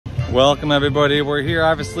Welcome everybody. We're here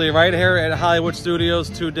obviously right here at Hollywood Studios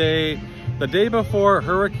today, the day before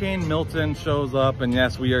Hurricane Milton shows up, and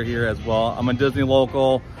yes, we are here as well. I'm a Disney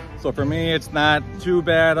local, so for me it's not too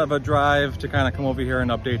bad of a drive to kind of come over here and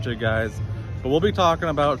update you guys. But we'll be talking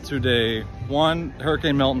about today, one,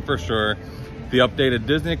 Hurricane Milton for sure, the updated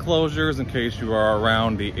Disney closures in case you are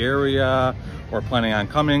around the area or planning on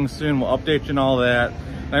coming soon. We'll update you and all that.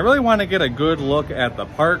 And I really want to get a good look at the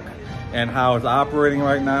park and how it's operating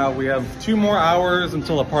right now. We have 2 more hours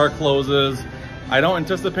until the park closes. I don't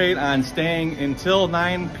anticipate on staying until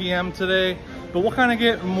 9 p.m. today, but we'll kind of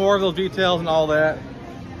get more of those details and all that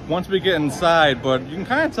once we get inside. But you can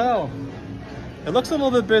kind of tell it looks a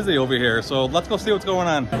little bit busy over here, so let's go see what's going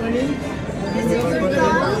on.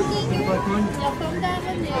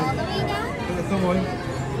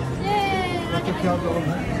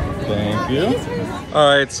 Thank you. All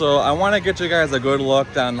right, so I want to get you guys a good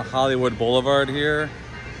look on Hollywood Boulevard here.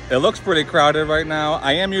 It looks pretty crowded right now.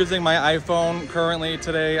 I am using my iPhone currently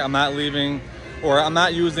today. I'm not leaving, or I'm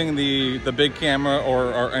not using the big camera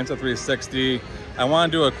or Insta360. I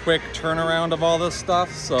want to do a quick turnaround of all this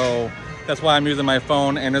stuff, so that's why I'm using my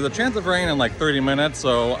phone. And there's a chance of rain in like 30 minutes,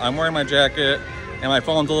 so I'm wearing my jacket and my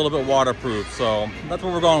phone's a little bit waterproof, so that's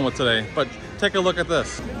what we're going with today. But take a look at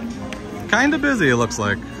this. Kind of busy, it looks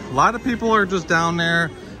like. A lot of people are just down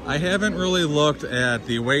there. I haven't really looked at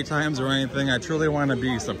the wait times or anything. I truly want to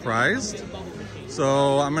be surprised.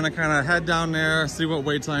 So I'm gonna kind of head down there, see what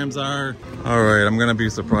wait times are. All right, I'm gonna be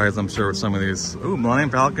surprised, I'm sure, with some of these. Ooh, Millennium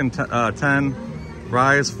Falcon 10,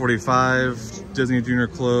 Rise 45, Disney Junior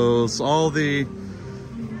closed. All the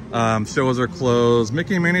shows are closed.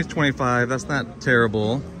 Mickey and Minnie's 25, that's not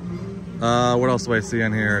terrible. What else do I see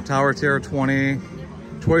on here? Tower Terror 20.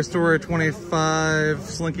 Toy Story 25,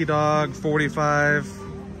 Slinky Dog 45.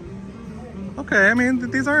 Okay, I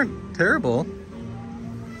mean, these aren't terrible.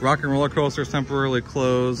 Rock and Roller Coaster is temporarily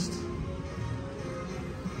closed.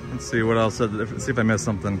 Let's see what else, let's see if I missed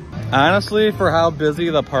something. Honestly, for how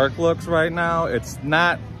busy the park looks right now, it's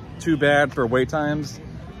not too bad for wait times.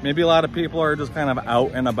 Maybe a lot of people are just kind of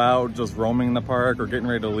out and about, just roaming the park or getting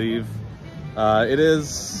ready to leave. It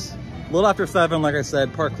is a little after 7, like I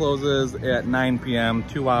said. Park closes at 9 p.m.,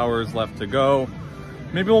 2 hours left to go.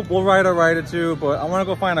 Maybe we'll ride a ride or two, but I want to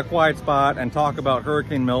go find a quiet spot and talk about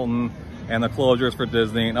Hurricane Milton and the closures for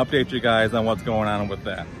Disney and update you guys on what's going on with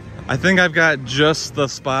that. I think I've got just the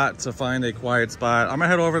spot to find a quiet spot. I'm gonna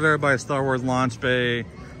head over there by Star Wars Launch Bay,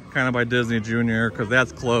 kind of by Disney Junior, because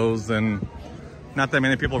that's closed and not that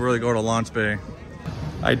many people really go to Launch Bay.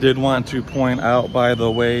 I did want to point out, by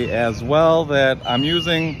the way, as well, that I'm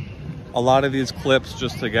using a lot of these clips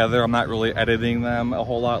just together. I'm not really editing them a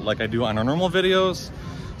whole lot like I do on our normal videos.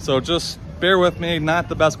 So just bear with me, not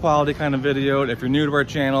the best quality kind of video. If you're new to our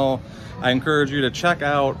channel, I encourage you to check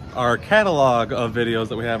out our catalog of videos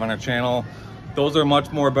that we have on our channel. Those are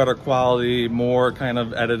much more better quality, more kind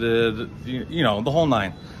of edited, you know, the whole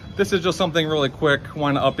 9. This is just something really quick.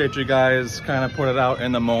 Want to update you guys, kind of put it out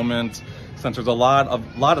in the moment, since there's a lot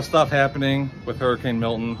of stuff happening with Hurricane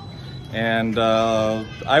Milton. And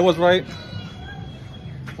I was right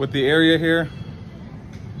with the area here.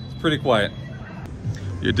 It's pretty quiet.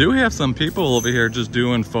 You do have some people over here just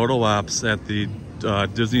doing photo ops at the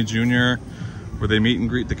Disney Junior, where they meet and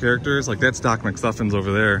greet the characters. Like, that's Doc McStuffins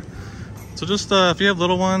over there. So just if you have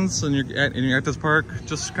little ones and you're at this park,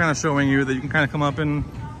 just kind of showing you that you can kind of come up and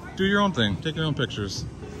do your own thing, take your own pictures.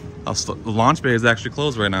 The launch bay is actually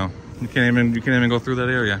closed right now. You can't even go through that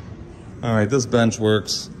area. All right, this bench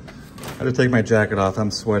works. I had to take my jacket off. I'm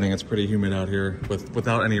sweating. It's pretty humid out here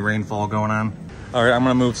without any rainfall going on. All right, I'm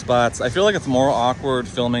gonna move spots. I feel like it's more awkward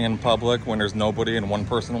filming in public when there's nobody and one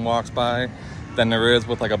person walks by than there is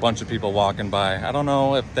with like a bunch of people walking by. I don't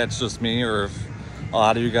know if that's just me or if a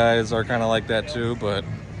lot of you guys are kind of like that too, but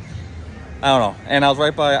I don't know. And I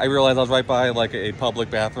realized I was right by like a public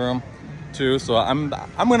bathroom too. So I'm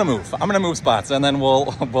gonna move spots, and then we'll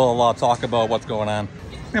talk about what's going on.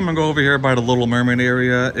 I'm gonna go over here by the Little Mermaid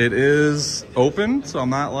area. It is open, so I'm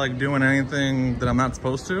not like doing anything that I'm not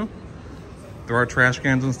supposed to. There are trash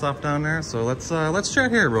cans and stuff down there, so let's chat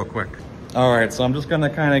here real quick. All right, so I'm just gonna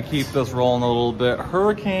kind of keep this rolling a little bit.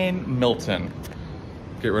 Hurricane Milton.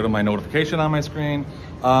 Get rid of my notification on my screen.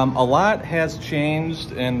 A lot has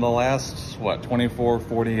changed in the last, 24,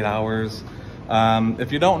 48 hours.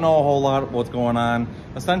 If you don't know a whole lot of what's going on,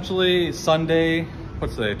 essentially Sunday,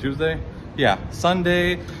 what's today, Tuesday? Yeah,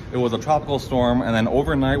 Sunday, it was a tropical storm, and then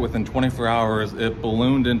overnight, within 24 hours, it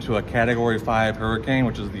ballooned into a Category 5 hurricane,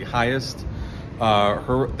 which is the highest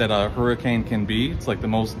that a hurricane can be. It's like the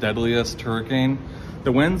most deadliest hurricane.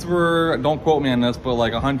 The winds were, don't quote me on this, but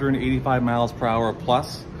like 185 miles per hour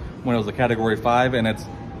plus, when it was a Category 5, and it's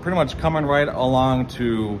pretty much coming right along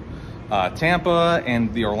to Tampa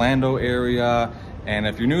and the Orlando area. And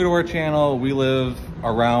if you're new to our channel, we live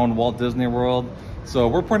around Walt Disney World. So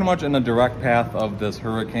we're pretty much in the direct path of this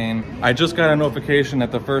hurricane. I just got a notification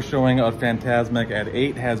that the first showing of Fantasmic at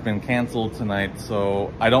 8 has been canceled tonight.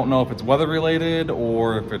 So I don't know if it's weather related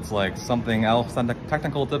or if it's like something else,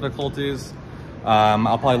 technical difficulties.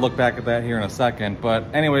 I'll probably look back at that here in a second.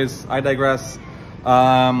 But anyways, I digress.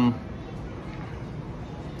 I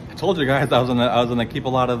told you guys I was gonna keep a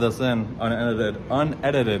lot of this in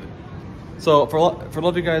unedited. So for those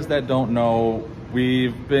of you guys that don't know,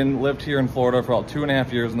 we've lived here in Florida for about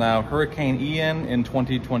 2.5 years now. Hurricane Ian in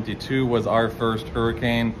 2022 was our first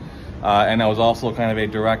hurricane, and that was also kind of a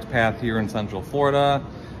direct path here in Central Florida.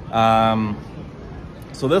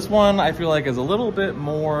 So this one I feel like is a little bit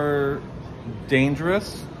more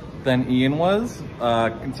dangerous than Ian was,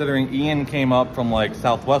 considering Ian came up from like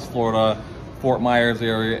Southwest Florida, Fort Myers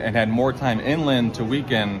area, and had more time inland to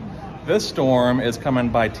weaken. This storm is coming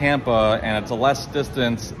by Tampa, and it's a less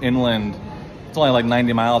distance inland. It's only like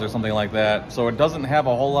 90 miles or something like that. So it doesn't have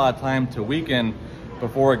a whole lot of time to weaken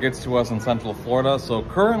before it gets to us in Central Florida. So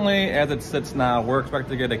currently, as it sits now, we're expected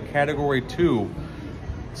to get a Category 2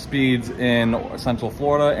 speeds in Central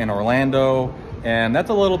Florida and Orlando, and that's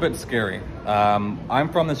a little bit scary. I'm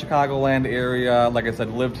from the Chicagoland area. Like I said,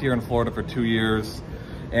 lived here in Florida for 2 years.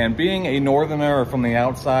 And being a northerner from the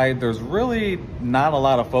outside, there's really not a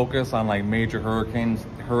lot of focus on like major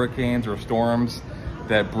hurricanes or storms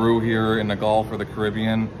that brew here in the Gulf or the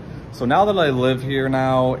Caribbean. So now that I live here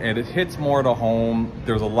now, and it hits more to home,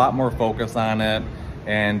 there's a lot more focus on it,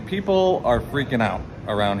 and people are freaking out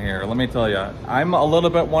around here. Let me tell you, I'm one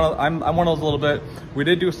of those little bit. We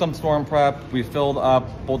did do some storm prep. We filled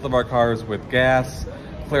up both of our cars with gas,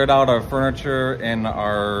 cleared out our furniture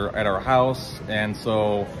at our house, and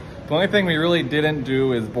so the only thing we really didn't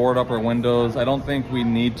do is board up our windows. I don't think we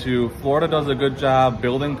need to. Florida does a good job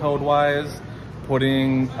building code wise,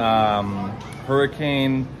 putting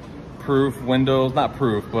hurricane proof windows, not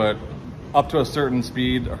proof, but up to a certain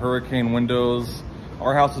speed hurricane windows.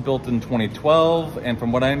 Our house was built in 2012, and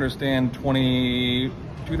from what I understand,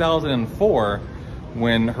 2004,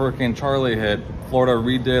 when Hurricane Charlie hit, Florida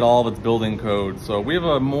redid all of its building code. So we have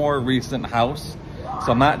a more recent house,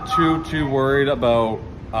 so I'm not too worried about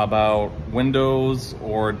windows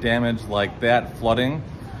or damage like that flooding.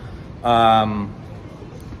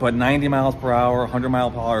 But 90 miles per hour, 100 mile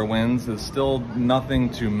per hour winds is still nothing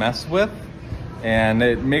to mess with, and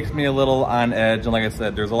it makes me a little on edge. And like I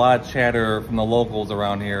said, there's a lot of chatter from the locals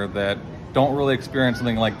around here that don't really experience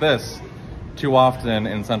something like this too often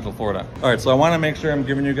in Central Florida. All right, so I want to make sure I'm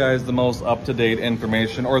giving you guys the most up-to-date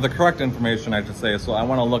information, or the correct information, I should say. So I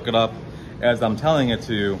want to look it up as I'm telling it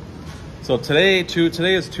to you. So today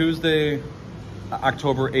is Tuesday,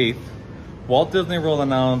 October 8th. Walt Disney World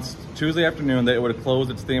announced Tuesday afternoon that it would close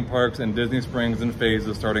its theme parks in Disney Springs in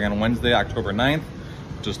phases starting on Wednesday, October 9th,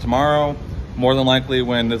 which is tomorrow. More than likely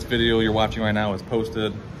when this video you're watching right now is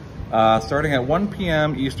posted. Starting at 1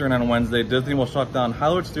 p.m. Eastern on Wednesday, Disney will shut down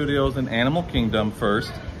Hollywood Studios and Animal Kingdom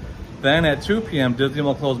first. Then at 2 p.m., Disney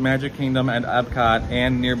will close Magic Kingdom and Epcot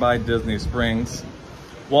and nearby Disney Springs.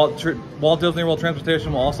 Walt Disney World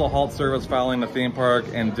Transportation will also halt service following the theme park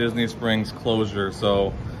and Disney Springs closure.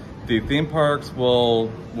 So the theme parks will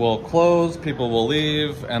close, people will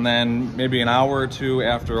leave, and then maybe an hour or two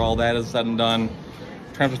after all that is said and done,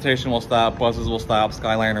 transportation will stop, buses will stop,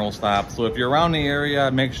 Skyliner will stop. So if you're around the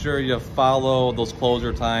area, make sure you follow those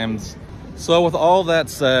closure times. So with all that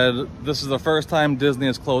said, this is the first time Disney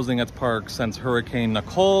is closing its parks since Hurricane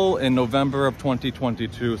Nicole in November of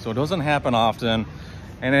 2022. So it doesn't happen often.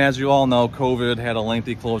 And as you all know, COVID had a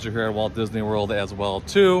lengthy closure here at Walt Disney World as well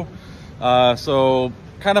too. So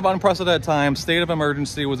kind of unprecedented time. State of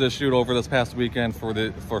emergency was issued over this past weekend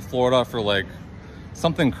for Florida for like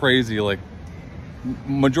something crazy, like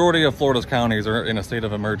majority of Florida's counties are in a state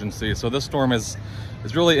of emergency. So this storm is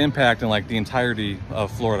really impacting like the entirety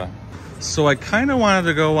of Florida. So I kind of wanted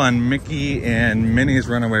to go on Mickey and Minnie's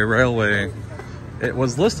Runaway Railway. It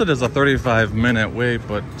was listed as a 35-minute wait,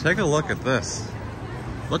 but take a look at this.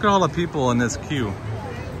 Look at all the people in this queue.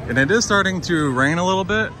 And it is starting to rain a little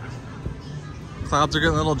bit. Clouds are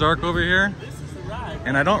getting a little dark over here.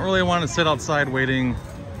 And I don't really want to sit outside waiting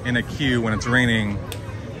in a queue when it's raining.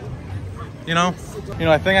 You know,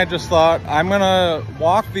 I think I just thought I'm gonna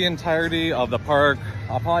walk the entirety of the park.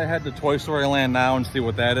 I'll probably head to Toy Story Land now and see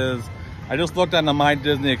what that is. I just looked on the My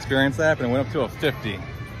Disney Experience app and it went up to a 50.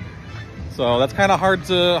 So that's kind of hard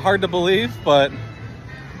to believe, but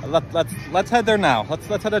let's head there now. Let's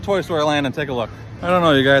head to Toy Story Land and take a look. I don't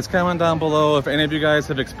know, you guys, comment down below if any of you guys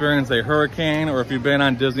have experienced a hurricane or if you've been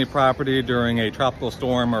on Disney property during a tropical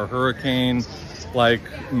storm or hurricane like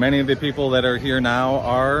many of the people that are here now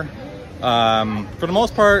are. For the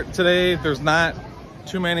most part today, there's not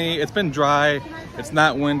too many. It's been dry, it's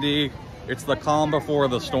not windy, it's the calm before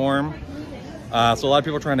the storm. So a lot of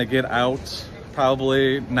people are trying to get out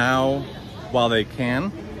probably now while they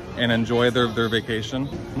can and enjoy their vacation.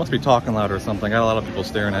 Must be talking loud or something. I got a lot of people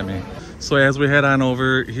staring at me. So as we head on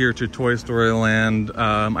over here to Toy Story Land,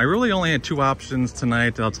 I really only had two options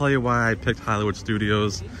tonight. I'll tell you why I picked Hollywood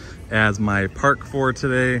Studios as my park for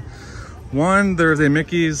today. One, there's a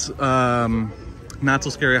Mickey's Not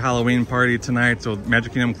So Scary Halloween party tonight. So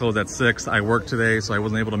Magic Kingdom closed at 6. I worked today, so I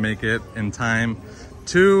wasn't able to make it in time.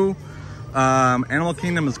 Two, Animal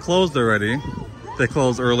Kingdom is closed already. They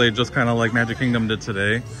closed early, just kind of like Magic Kingdom did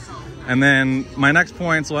today. And then my next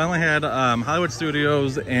point, so I only had Hollywood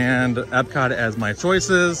Studios and Epcot as my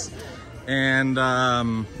choices. And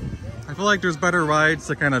I feel like there's better rides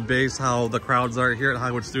to kind of base how the crowds are here at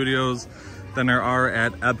Hollywood Studios than there are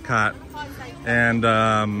at Epcot. And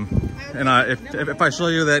if I show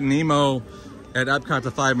you that Nemo at Epcot's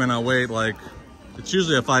a 5-minute wait, like it's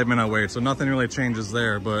usually a 5-minute wait, so nothing really changes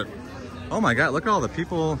there. But oh my God, look at all the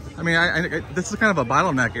people. I mean, this is kind of a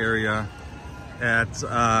bottleneck area at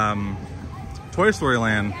Toy Story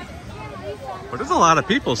Land, but there's a lot of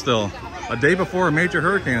people still, a day before a major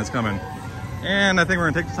hurricane is coming. And I think we're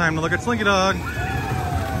gonna take the time to look at Slinky Dog.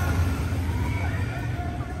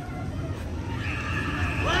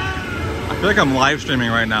 I feel like I'm live streaming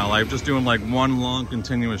right now, like just doing like one long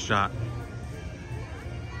continuous shot.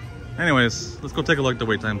 Anyways, let's go take a look at the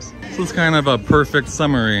wait times. This is kind of a perfect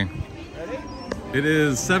summary. It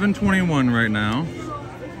is 7:21 right now.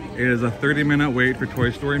 It is a 30-minute wait for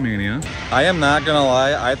Toy Story Mania. I am not gonna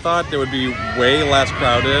lie, I thought it would be way less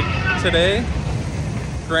crowded today.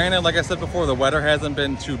 Granted, like I said before, the weather hasn't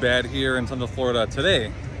been too bad here in Central Florida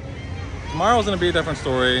today. Tomorrow's gonna be a different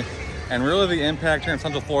story, and really the impact here in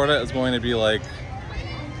Central Florida is going to be like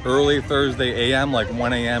early Thursday AM, like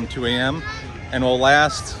 1 AM, 2 AM, and will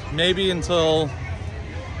last maybe until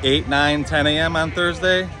 8, 9, 10 AM on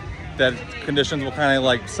Thursday. That conditions will kind of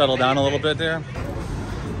like settle down a little bit there.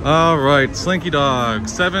 All right, Slinky Dog,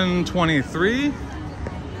 7:23. I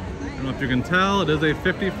don't know if you can tell, it is a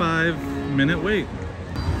 55-minute wait.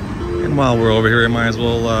 And while we're over here, I might as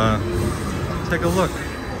well take a look.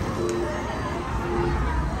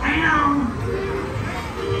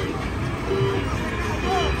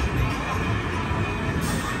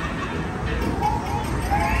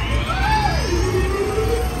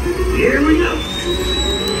 Here we go.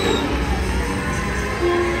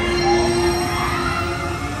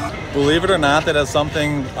 Believe it or not, that is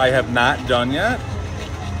something I have not done yet,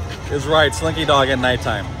 is ride Slinky Dog at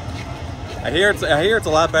nighttime. I hear it's a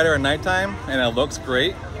lot better at nighttime and it looks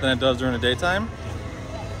great than it does during the daytime.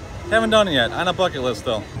 Haven't done it yet, on a bucket list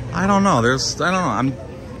still. I don't know,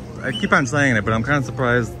 I keep on saying it, but I'm kind of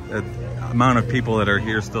surprised at the amount of people that are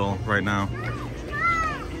here still right now.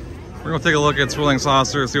 We're gonna take a look at Swirling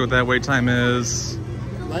Saucer, see what that wait time is.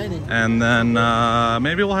 Lighting. And then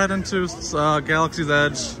maybe we'll head into Galaxy's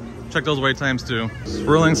Edge. Check those wait times too.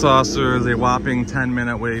 Swirling Saucer is a whopping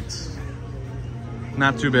 10-minute wait.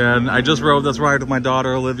 Not too bad. I just rode this ride with my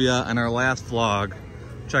daughter Olivia in our last vlog.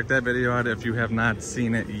 Check that video out if you have not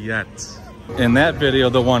seen it yet. In that video,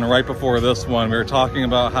 the one right before this one, we were talking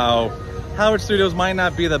about how Hollywood Studios might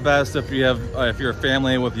not be the best if you have if you're a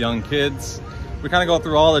family with young kids. We kind of go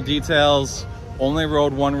through all the details. Only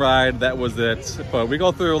rode one ride, that was it. But we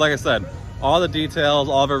go through, like I said, all the details,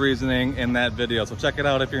 all the reasoning in that video. So check it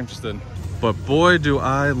out if you're interested. But boy, do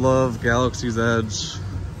I love Galaxy's Edge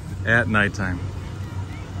at nighttime.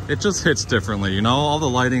 It just hits differently, you know, all the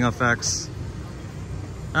lighting effects.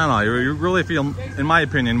 I don't know, you really feel, in my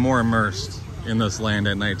opinion, more immersed in this land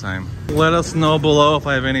at nighttime. Let us know below if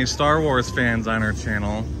I have any Star Wars fans on our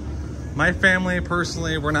channel. My family,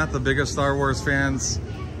 personally, we're not the biggest Star Wars fans,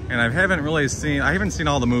 and I haven't seen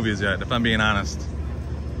all the movies yet, if I'm being honest.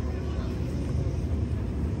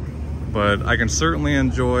 But I can certainly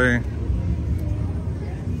enjoy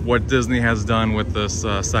what Disney has done with this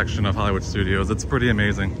section of Hollywood Studios. It's pretty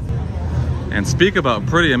amazing. And speak about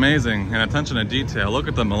pretty amazing and attention to detail. Look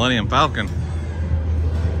at the Millennium Falcon.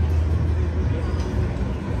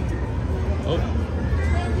 Oh,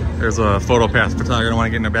 there's a photo pass photographer. I don't want to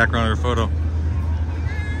get in the background of her photo.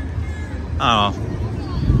 Oh,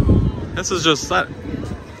 this is just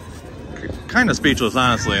kind of speechless,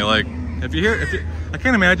 honestly. Like, I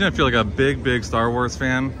can't imagine if you're like a big Star Wars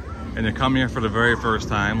fan and you come here for the very first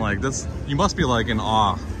time. Like this, you must be like in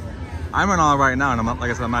awe I'm in awe right now, and I'm not,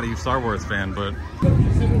 like I said, I'm not a huge Star Wars fan, but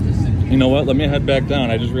you know what? Let me head back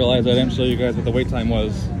down. I just realized I didn't show you guys what the wait time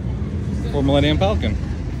was for Millennium Falcon.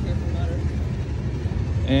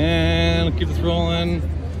 And keep this rolling.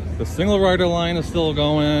 The single rider line is still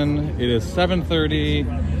going. It is 7:30,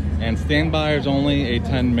 and standby is only a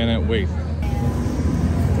 10-minute wait.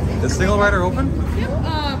 Is single rider open? Yep.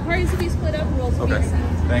 Parties will be split up. Rules will be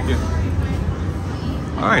assigned. Thank you.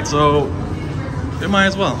 All right, so it might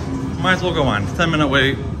as well go on. 10-minute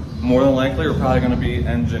wait. More than likely, we're probably going to be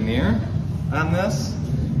engineer on this,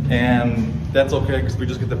 and that's okay because we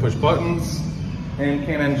just get to push buttons and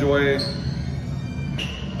can enjoy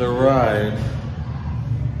the ride.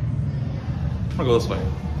 I'm gonna go this way.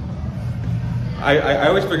 I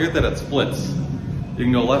always forget that it splits. You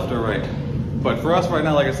can go left or right, but for us right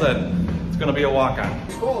now, like I said, it's gonna be a walk-on.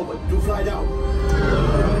 Forward to fly down.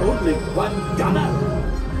 Only one gunner. I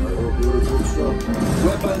hope you will do so.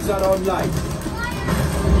 Weapons are online.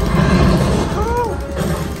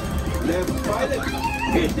 Left pilot,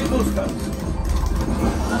 hit the boosters.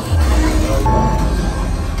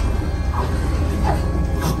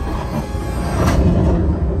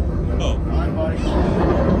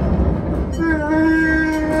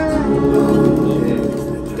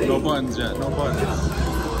 No buttons yet, no buttons.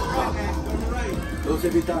 Those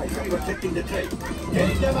heavy ties are protecting the train.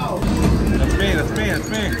 Getting them out. That's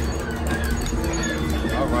me.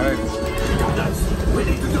 All right. Gunners, we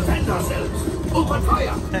need to defend ourselves. Open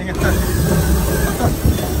fire. Hang on.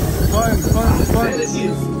 Buttons. There it is.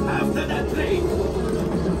 After that train.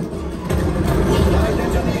 Flight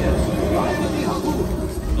engineers, fire the harpoon.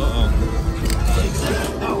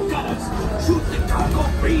 Excellent. Now, gunners, shoot the cargo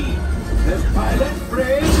free. Left pilot,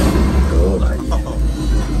 brave. Good idea.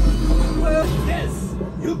 Well, yes,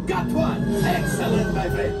 you got one. Excellent, my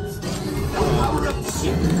friends. Now power up the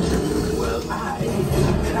ship. Well, I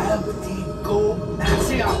gravity go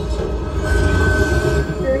axial.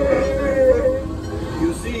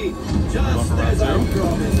 You see, just as I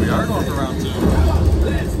promised. We are going for round 2.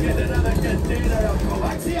 Let's get another container of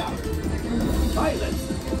coaxium. Pilots,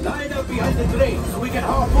 line up behind the train so we can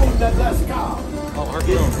harpoon that last car. Oh,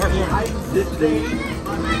 harpoon. Behind the train.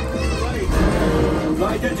 Right.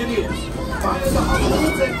 Flight engineers, fire the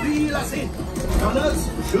harpoons and reel us in. Gunners,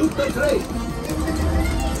 shoot the train.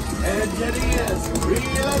 Engineers,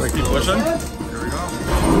 reel us in. Keep pushing. Here we go.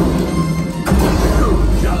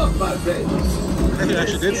 Good job, my friends. Hey, you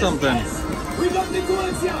actually did something. Yes. We got the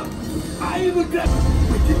coaxium. I will grab.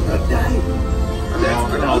 We did not die. I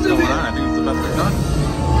don't know what's going on. I think it's the best they've done.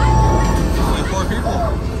 Only 4 people.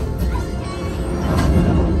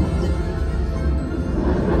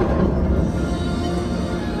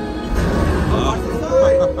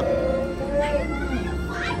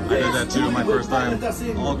 I did that too, my first time.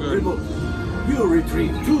 All good. You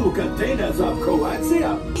retrieved 2 containers of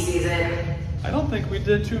coaxium. I don't think we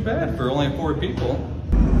did too bad for only 4 people.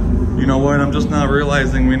 You know what? I'm just now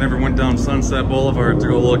realizing we never went down Sunset Boulevard to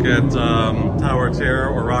go look at Tower of Terror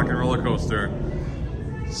or Rock and Roller Coaster.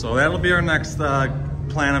 So that'll be our next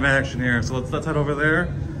plan of action here. So let's head over there,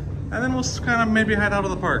 and then we'll kind of maybe head out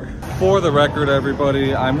of the park. For the record,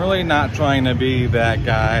 everybody, I'm really not trying to be that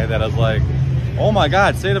guy that is like, oh my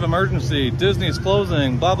God, state of emergency, Disney's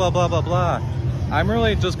closing, blah, blah, blah, blah, blah. I'm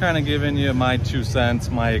really just kind of giving you my 2 cents,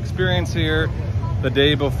 my experience here the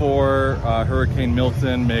day before Hurricane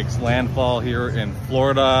Milton makes landfall here in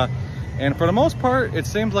Florida. And for the most part, it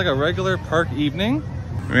seems like a regular park evening.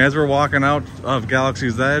 I mean, as we're walking out of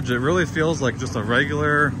Galaxy's Edge, it really feels like just a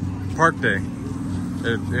regular park day.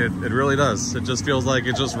 It really does. It just feels like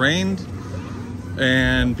it just rained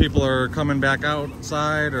and people are coming back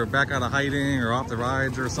outside or back out of hiding or off the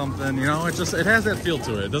rides or something. You know, it has that feel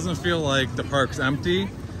to it. It doesn't feel like the park's empty,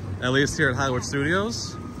 at least here at Hollywood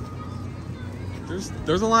Studios.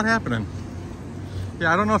 There's a lot happening.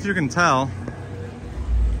 Yeah, I don't know if you can tell.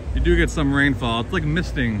 You do get some rainfall. It's like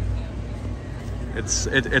misting. It's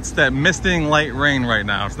that misting light rain right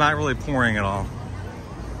now. It's not really pouring at all.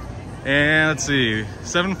 And let's see,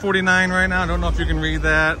 7:49 right now. I don't know if you can read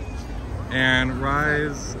that. And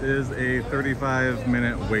Rise is a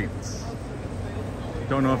 35-minute wait.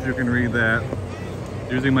 Don't know if you can read that.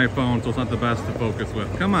 Using my phone, so it's not the best to focus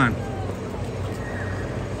with. Come on.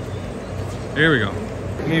 Here we go.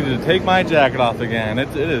 I needed to take my jacket off again.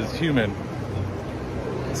 It is humid.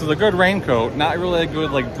 This is a good raincoat, not really a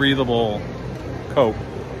good like breathable coat,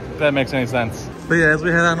 if that makes any sense. But yeah, as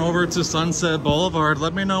we head on over to Sunset Boulevard,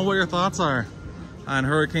 let me know what your thoughts are on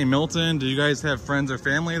Hurricane Milton. Do you guys have friends or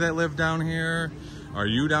family that live down here? Are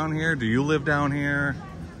you down here? Do you live down here?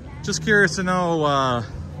 Just curious to know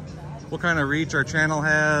what kind of reach our channel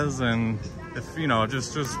has, and if, you know,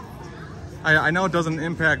 just I know it doesn't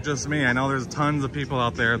impact just me. I know there's tons of people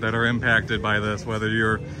out there that are impacted by this, whether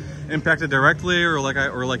you're impacted directly or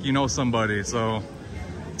like you know somebody. So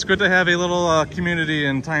it's good to have a little community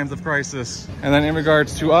in times of crisis. And then in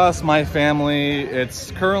regards to us, my family, it's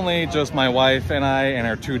currently just my wife and I and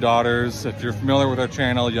our 2 daughters. If you're familiar with our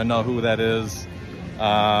channel, you'll know who that is.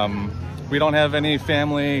 We don't have any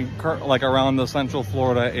family like around the Central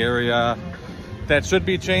Florida area. That should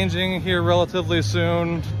be changing here relatively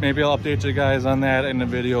soon. Maybe I'll update you guys on that in the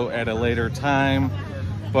video at a later time.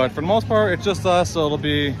 But for the most part, it's just us, so we'll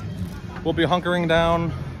be hunkering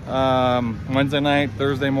down Wednesday night,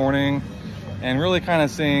 Thursday morning, and really kind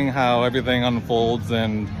of seeing how everything unfolds.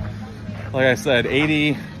 And like I said,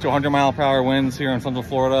 80 to 100 mile per hour winds here in Central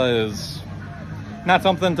Florida is not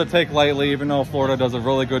something to take lightly, even though Florida does a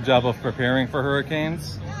really good job of preparing for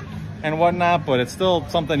hurricanes and whatnot, but it's still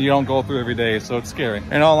something you don't go through every day, so it's scary.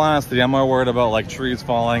 In all honesty, I'm more worried about like trees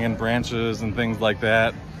falling and branches and things like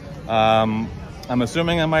that. I'm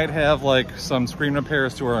assuming I might have like some screen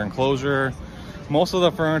repairs to our enclosure. Most of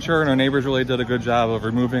the furniture, and our neighbors really did a good job of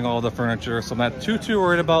removing all the furniture, so I'm not too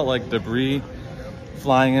worried about like debris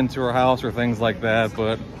flying into our house or things like that.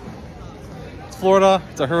 But it's Florida,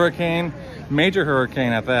 it's a hurricane, major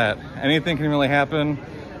hurricane at that. Anything can really happen.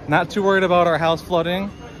 Not too worried about our house flooding.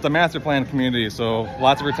 It's a master plan community, so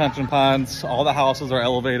lots of retention ponds. All the houses are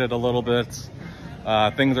elevated a little bit.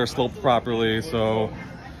 Things are sloped properly, so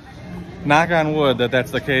knock on wood that that's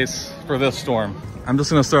the case for this storm. I'm just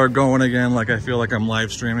gonna start going again like I feel like I'm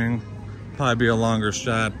live streaming. Probably be a longer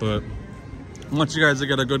shot, but I want you guys to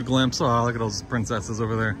get a good glimpse. Oh, look at those princesses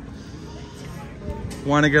over there.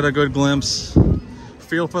 Want to get a good glimpse,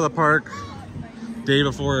 feel for the park. Day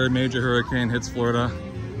before a major hurricane hits Florida.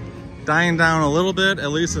 Dying down a little bit,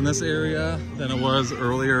 at least in this area, than it was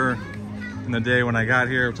earlier in the day when I got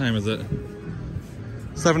here. What time is it?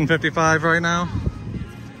 7:55 right now.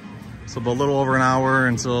 So a little over an hour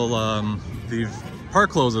until the park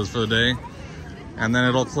closes for the day. And then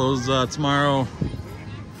it'll close tomorrow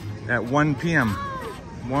at 1 p.m.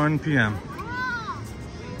 1 p.m.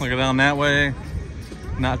 Look at down that way.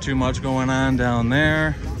 Not too much going on down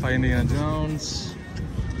there. Fighting Indiana Jones.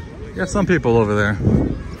 Got some people over there.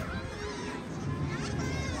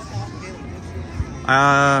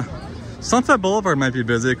 Sunset Boulevard might be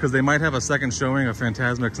busy because they might have a second showing of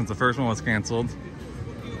Fantasmic since the first one was canceled.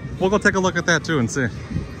 We'll go take a look at that too and see.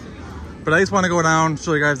 But I just want to go down,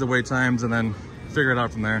 show you guys the wait times, and then figure it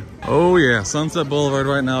out from there. Oh yeah, Sunset Boulevard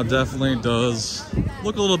right now definitely does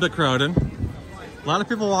look a little bit crowded. A lot of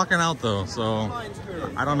people walking out though, so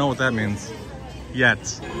I don't know what that means yet.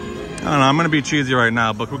 I don't know, I'm gonna be cheesy right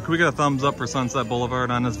now, but can we get a thumbs up for Sunset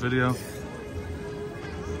Boulevard on this video?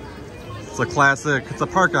 It's a classic, it's a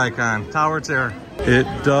park icon, Tower Terror. It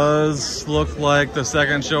does look like the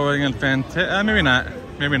second showing in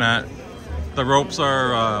maybe not. The ropes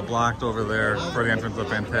are blocked over there for the entrance of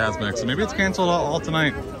Fantasmic, so maybe it's canceled all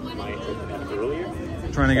tonight.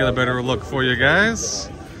 Trying to get a better look for you guys.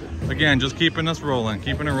 Again, just keeping us rolling,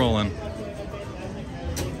 keeping it rolling.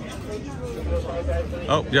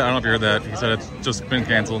 Oh, yeah, I don't know if you heard that. He said it's just been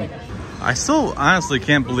canceled. I still honestly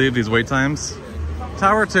can't believe these wait times.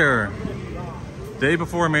 Tower Terror. Day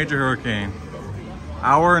before a major hurricane.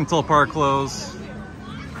 Hour until park close.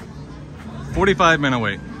 45-minute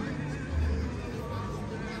wait.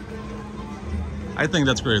 I think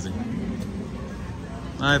that's crazy.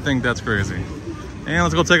 I think that's crazy. And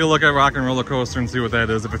let's go take a look at Rock and Roller Coaster and see what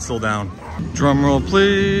that is, if it's still down. Drum roll,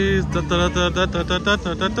 please. Da, da, da, da, da, da, da,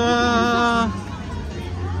 da, da, da.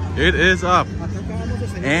 It is up.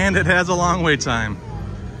 And it has a long wait time.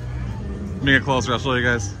 Let me get closer, I'll show you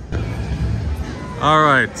guys. All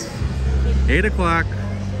right, 8 o'clock,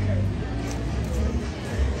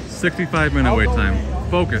 65-minute wait time.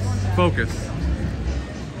 Focus, focus.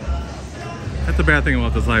 That's the bad thing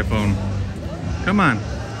about this iPhone. Come on.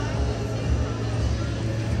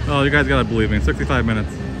 Oh, you guys gotta believe me, 65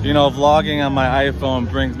 minutes. You know, vlogging on my iPhone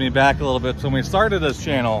brings me back a little bit to when we started this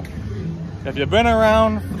channel. If you've been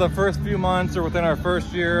around for the first few months or within our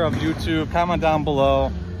first year of YouTube, comment down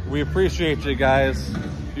below. We appreciate you guys.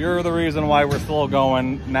 You're the reason why we're still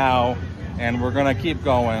going now, and we're gonna keep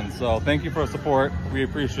going. So thank you for the support. We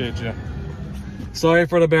appreciate you. Sorry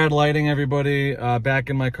for the bad lighting, everybody. Back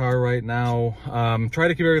in my car right now. Try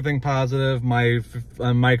to keep everything positive.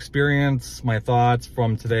 My experience, my thoughts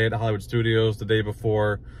from today at Hollywood Studios, the day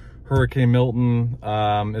before Hurricane Milton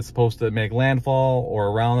is supposed to make landfall, or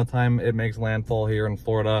around the time it makes landfall here in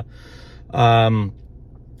Florida.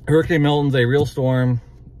 Hurricane Milton's a real storm.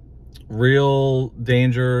 Real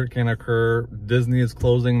danger can occur. Disney is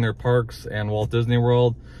closing their parks and Walt Disney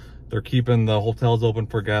World They're keeping the hotels open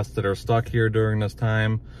for guests that are stuck here during this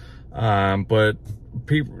time. But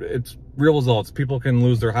it's real results. People can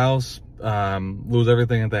lose their house, lose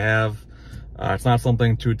everything that they have. It's not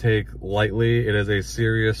something to take lightly. It is a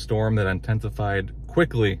serious storm that intensified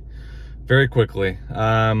quickly, very quickly.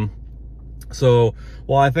 So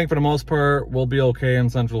while I think for the most part we'll be okay in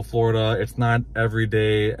Central Florida, it's not every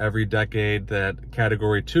day, every decade that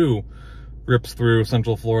Category 2 rips through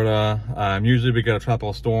Central Florida. Usually we get a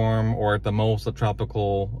tropical storm, or at the most a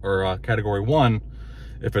tropical or a Category 1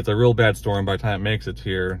 if it's a real bad storm by the time it makes it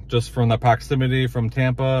here. Just from the proximity from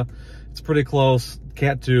Tampa, it's pretty close.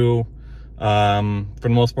 Cat 2, for the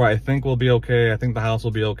most part, I think we'll be okay. I think the house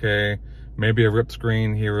will be okay. Maybe a rip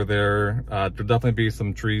screen here or there. There'll definitely be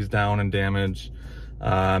some trees down and damage.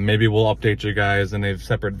 Maybe we'll update you guys in a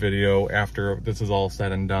separate video after this is all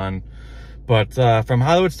said and done. But from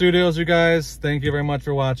Hollywood Studios, you guys, thank you very much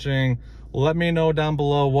for watching. Let me know down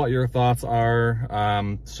below what your thoughts are.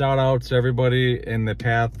 Shout out to everybody in the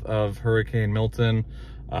path of Hurricane Milton.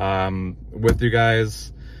 With you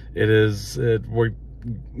guys, we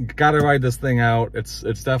gotta ride this thing out. It's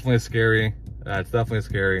definitely scary. It's definitely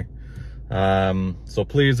scary. So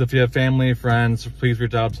please, if you have family, friends, please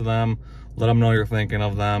reach out to them. Let them know you're thinking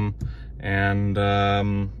of them. And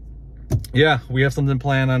yeah, we have something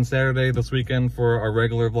planned on Saturday this weekend for our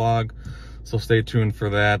regular vlog. So stay tuned for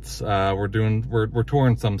that. We're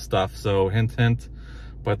touring some stuff, so hint, hint.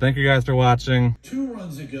 But thank you guys for watching. 2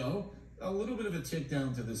 runs ago, a little bit of a tick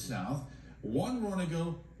down to the south. 1 run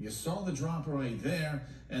ago, you saw the drop right there.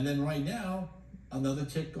 And then right now, another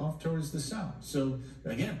tick off towards the south. So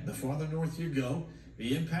again, the farther north you go,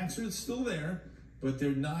 the impacts are still there, but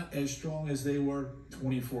they're not as strong as they were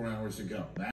 24 hours ago.